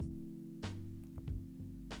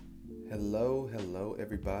Hello,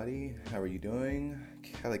 everybody. How are you doing?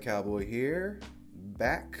 Kelly Cowboy here,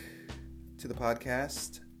 back to the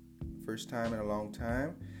podcast. First time in a long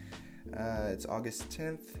time. It's August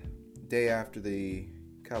 10th, day after the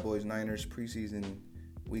Cowboys-Niners preseason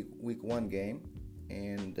week 1 game.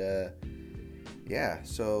 And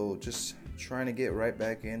so just trying to get right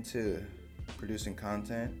back into producing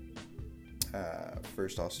content.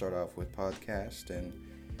 First, I'll start off with podcast and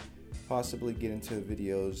possibly get into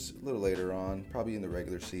videos a little later on, probably in the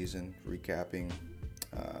regular season, recapping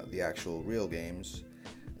the actual real games.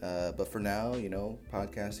 But for now,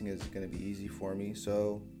 podcasting is going to be easy for me,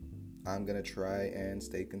 so I'm going to try and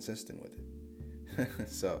stay consistent with it.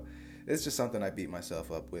 So it's just something I beat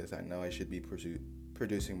myself up with. I know I should be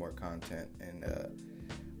producing more content and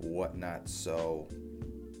whatnot. So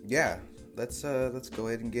yeah, let's go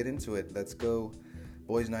ahead and get into it. Let's go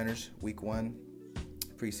Boys-Niners week 1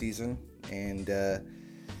 preseason. And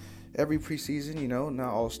every preseason, not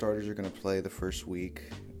all starters are going to play the first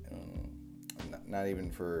week. Not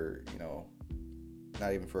even for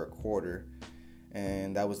a quarter.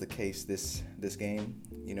 And that was the case this game.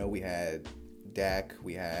 We had Dak,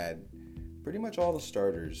 we had pretty much all the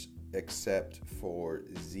starters except for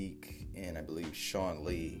Zeke and I believe Sean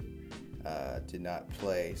Lee did not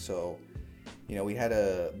play. So, we had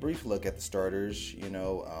a brief look at the starters.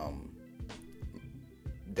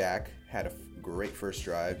 Dak had a great first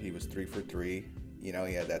drive. He was 3 for 3. He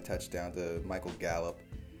had that touchdown to Michael Gallup.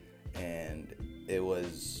 And it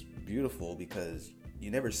was beautiful because you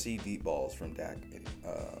never see deep balls from Dak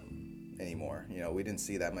anymore. We didn't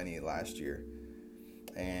see that many last year.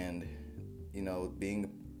 And, being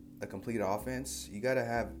a complete offense, you got to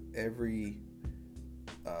have every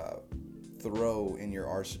throw in your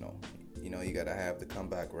arsenal. You got to have the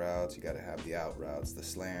comeback routes. You got to have the out routes, the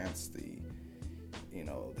slants, the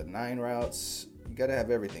 9 routes. You got to have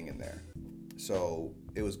everything in there. So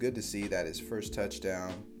it was good to see that his first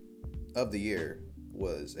touchdown of the year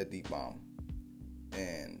was a deep bomb.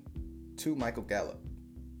 And to Michael Gallup.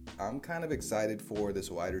 I'm kind of excited for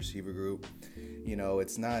this wide receiver group.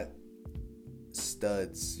 It's not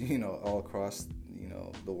studs, all across,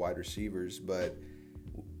 the wide receivers, but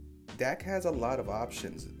Dak has a lot of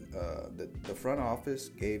options. The front office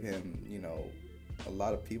gave him, a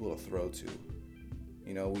lot of people to throw to.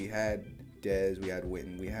 We had Dez, we had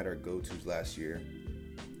Witten, we had our go-tos last year,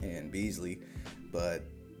 and Beasley, but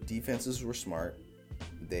defenses were smart.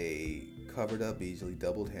 They covered up Beasley,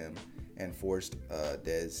 doubled him, and forced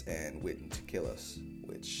Dez and Witten to kill us,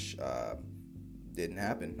 which didn't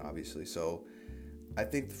happen, obviously. So I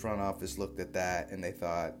think the front office looked at that and they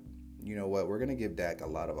thought, you know what, we're going to give Dak a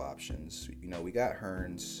lot of options. We got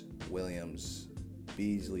Hearns, Williams,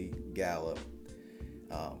 Beasley, Gallup,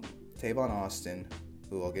 Tavon Austin,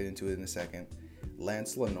 who I'll get into it in a second,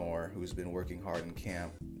 Lance Lenore, who's been working hard in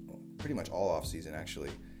camp, pretty much all offseason actually,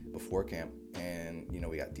 before camp, and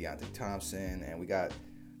we got Deontay Thompson, and we got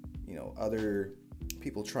other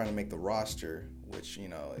people trying to make the roster, which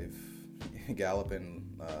if Gallup and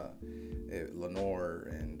Lenore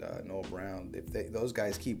and Noah Brown, if those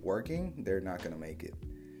guys keep working, they're not going to make it,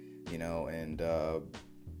 and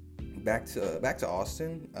back to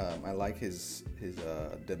Austin. I like his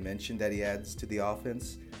dimension that he adds to the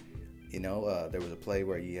offense. There was a play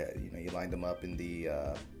where you lined him up in the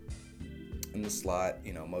slot,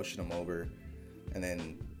 motion him over, and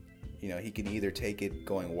then he can either take it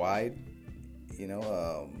going wide,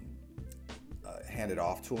 hand it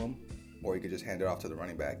off to him, or you could just hand it off to the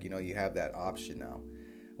running back. You have that option now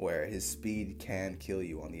where his speed can kill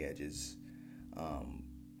you on the edges.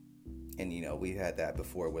 And, we had that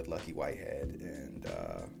before with Lucky Whitehead and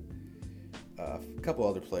a couple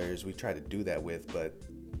other players we tried to do that with, but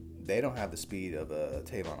they don't have the speed of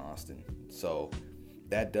Tavon Austin. So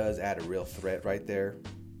that does add a real threat right there.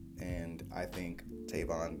 And I think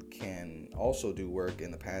Tavon can also do work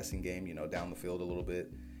in the passing game, down the field a little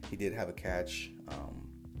bit. He did have a catch,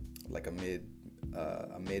 like a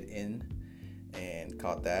mid-in, and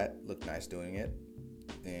caught that. Looked nice doing it.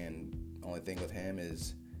 And only thing with him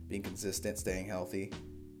is being consistent, staying healthy,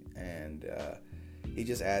 and he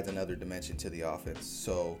just adds another dimension to the offense.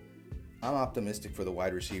 So I'm optimistic for the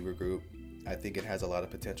wide receiver group. I think it has a lot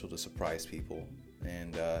of potential to surprise people,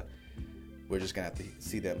 and we're just going to have to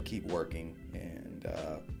see them keep working. And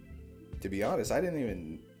to be honest, I didn't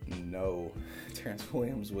even know Terrence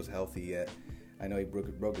Williams was healthy yet. I know he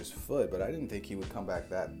broke his foot, but I didn't think he would come back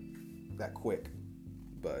that quick.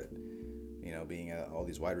 But, being all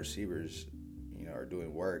these wide receivers, are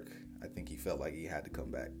doing work, I think he felt like he had to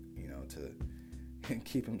come back, to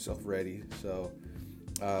keep himself ready. So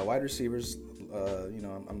wide receivers,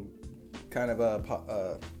 I'm kind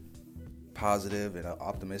of positive and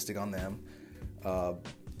optimistic on them.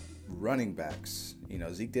 Running backs,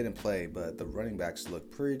 Zeke didn't play, but the running backs look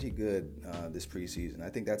pretty good this preseason. I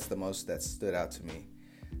think that's the most that stood out to me.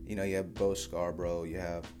 You have Bo Scarborough, you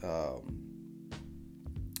have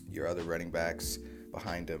your other running backs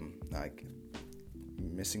behind him. Like,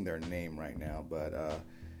 missing their name right now, but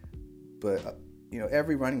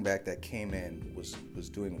every running back that came in was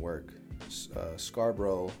doing work.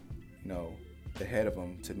 Scarborough, ahead of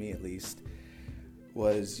him, to me at least,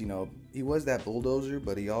 was, he was that bulldozer,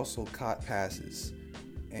 but he also caught passes,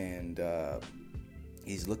 and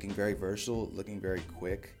he's looking very versatile, looking very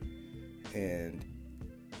quick, and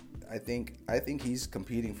I think he's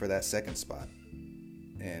competing for that second spot,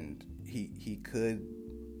 and he could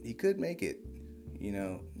make it.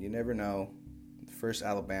 You never know. The first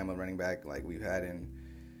Alabama running back like we've had in,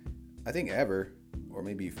 I think, ever, or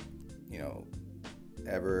maybe,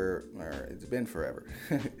 ever, or it's been forever.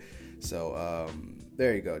 So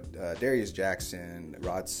there you go. Darius Jackson,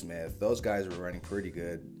 Rod Smith, those guys were running pretty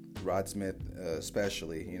good. Rod Smith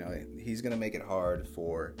especially, he's going to make it hard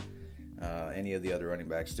for any of the other running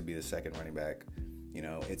backs to be the second running back.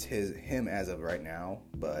 It's him as of right now,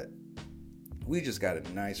 but we just got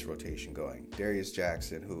a nice rotation going. Darius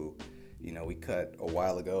Jackson, who, we cut a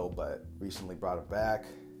while ago, but recently brought him back,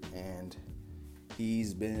 and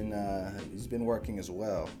he's been working as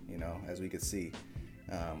well, as we could see.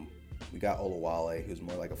 We got Olawale, who's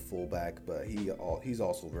more like a fullback, but he's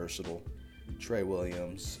also versatile. Trey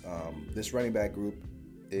Williams. This running back group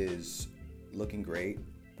is looking great,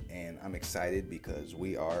 and I'm excited because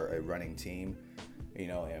we are a running team,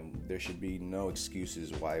 and there should be no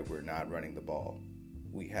excuses why we're not running the ball.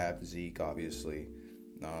 We have Zeke, obviously,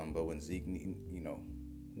 but when Zeke,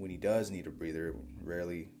 when he does need a breather,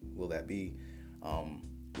 rarely will that be,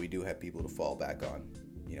 we do have people to fall back on.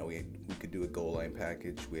 We could do a goal line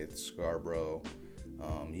package with Scarborough,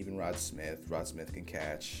 even Rod Smith. Rod Smith can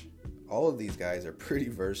catch. All of these guys are pretty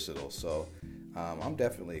versatile, so I'm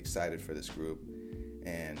definitely excited for this group,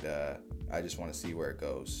 and I just want to see where it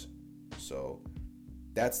goes. So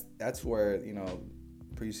that's where,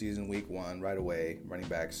 preseason week 1, right away, running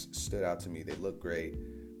backs stood out to me. They look great.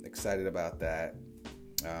 Excited about that.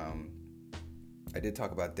 I did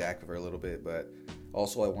talk about Dak for a little bit, but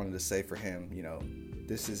also I wanted to say for him,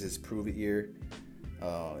 this is his prove it year,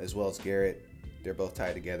 as well as Garrett. They're both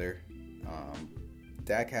tied together.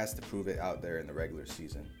 Dak has to prove it out there in the regular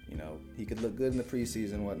season. He could look good in the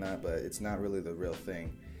preseason and whatnot, but it's not really the real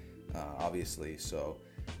thing, obviously. So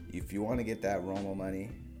if you want to get that Romo money,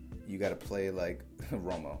 you got to play like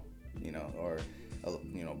Romo, or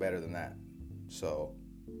better than that. So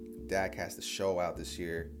Dak has to show out this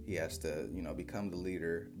year. He has to, become the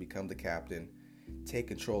leader, become the captain, take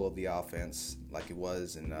control of the offense like he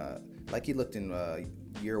was like he looked in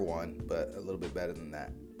year 1, but a little bit better than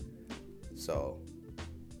that. So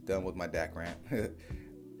done with my Dak rant.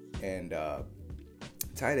 And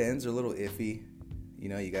tight ends are a little iffy.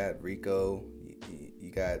 You got Rico,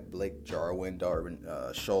 you got Blake Jarwin, Darwin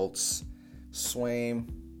Schultz, Swaim.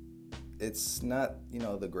 It's not,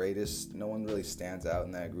 the greatest. No one really stands out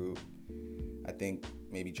in that group. I think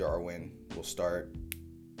maybe Jarwin will start.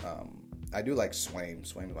 I do like Swaim.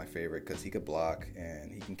 Swaim's my favorite because he could block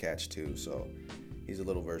and he can catch too, so he's a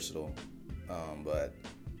little versatile. But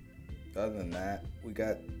other than that, we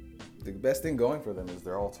got the best thing going for them is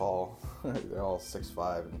they're all tall. They're all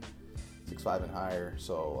 6'5" and higher,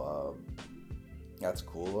 so that's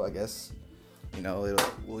cool, I guess.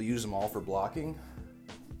 We'll use them all for blocking.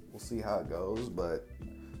 We'll see how it goes, but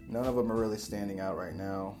none of them are really standing out right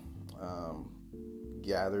now.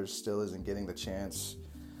 Gathers still isn't getting the chance,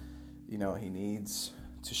 he needs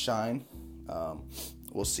to shine.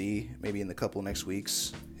 We'll see. Maybe in the couple next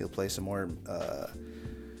weeks, he'll play some more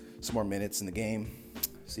minutes in the game.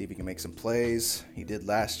 See if he can make some plays. He did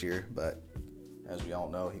last year, but as we all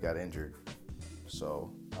know, he got injured.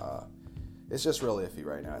 So it's just real iffy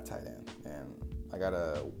right now at tight end, and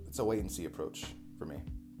it's a wait and see approach for me.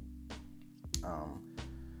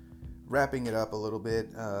 Wrapping it up a little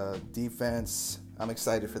bit, defense. I'm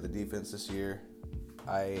excited for the defense this year.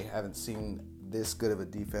 I haven't seen this good of a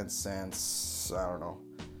defense since,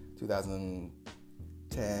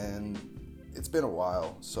 2010. It's been a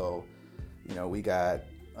while. So, we got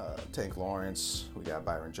Tank Lawrence. We got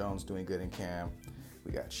Byron Jones doing good in camp.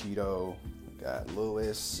 We got Cheeto. We got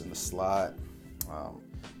Lewis in the slot.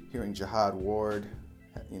 Hearing Jihad Ward,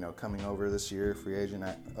 coming over this year, free agent.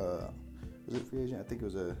 Was it free agent? I think it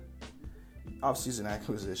was a off-season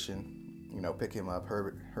acquisition. Pick him up.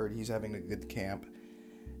 Heard he's having a good camp.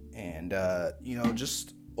 And,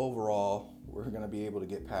 just overall, we're going to be able to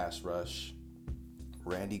get pass rush.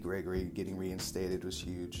 Randy Gregory getting reinstated was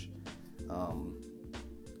huge.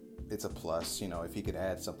 It's a plus, if he could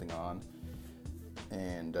add something on.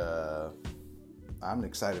 And I'm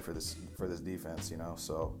excited for this defense,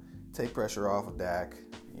 So take pressure off of Dak,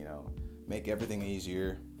 make everything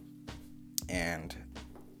easier, and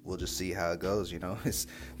we'll just see how it goes.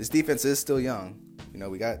 This defense is still young.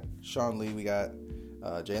 We got Sean Lee, we got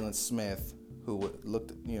Jalen Smith, who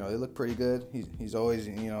looked, they look pretty good. He's always,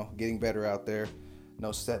 getting better out there.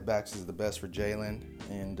 No setbacks is the best for Jalen,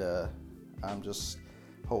 and I'm just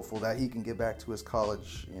hopeful that he can get back to his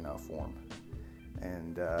college, form.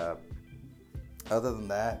 And other than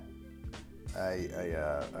that, I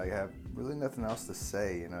have really nothing else to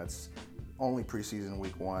say. It's only preseason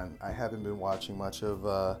week 1. I haven't been watching much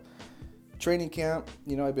of training camp.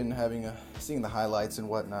 I've been seeing the highlights and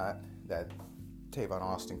whatnot. That Tavon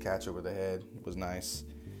Austin catch over the head was nice,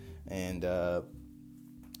 and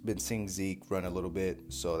been seeing Zeke run a little bit,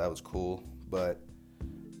 so that was cool. But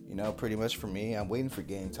pretty much for me, I'm waiting for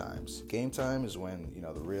game times. Game time is when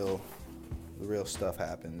the real stuff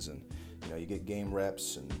happens, and you get game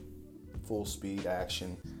reps and full speed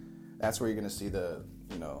action. That's where you're gonna see the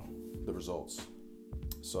results.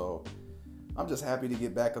 So I'm just happy to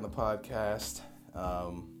get back on the podcast.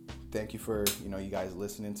 Thank you for you guys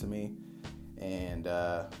listening to me, and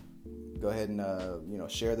go ahead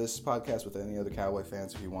and share this podcast with any other Cowboy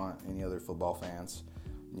fans if you want, any other football fans.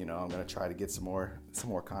 I'm gonna try to get some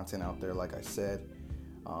more content out there, like I said.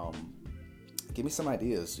 Give me some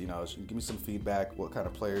ideas, give me some feedback. What kind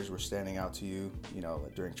of players were standing out to you,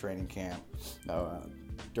 during training camp,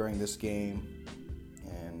 during this game,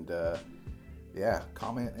 and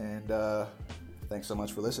comment. And thanks so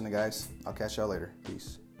much for listening, guys. I'll catch y'all later.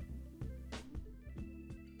 Peace.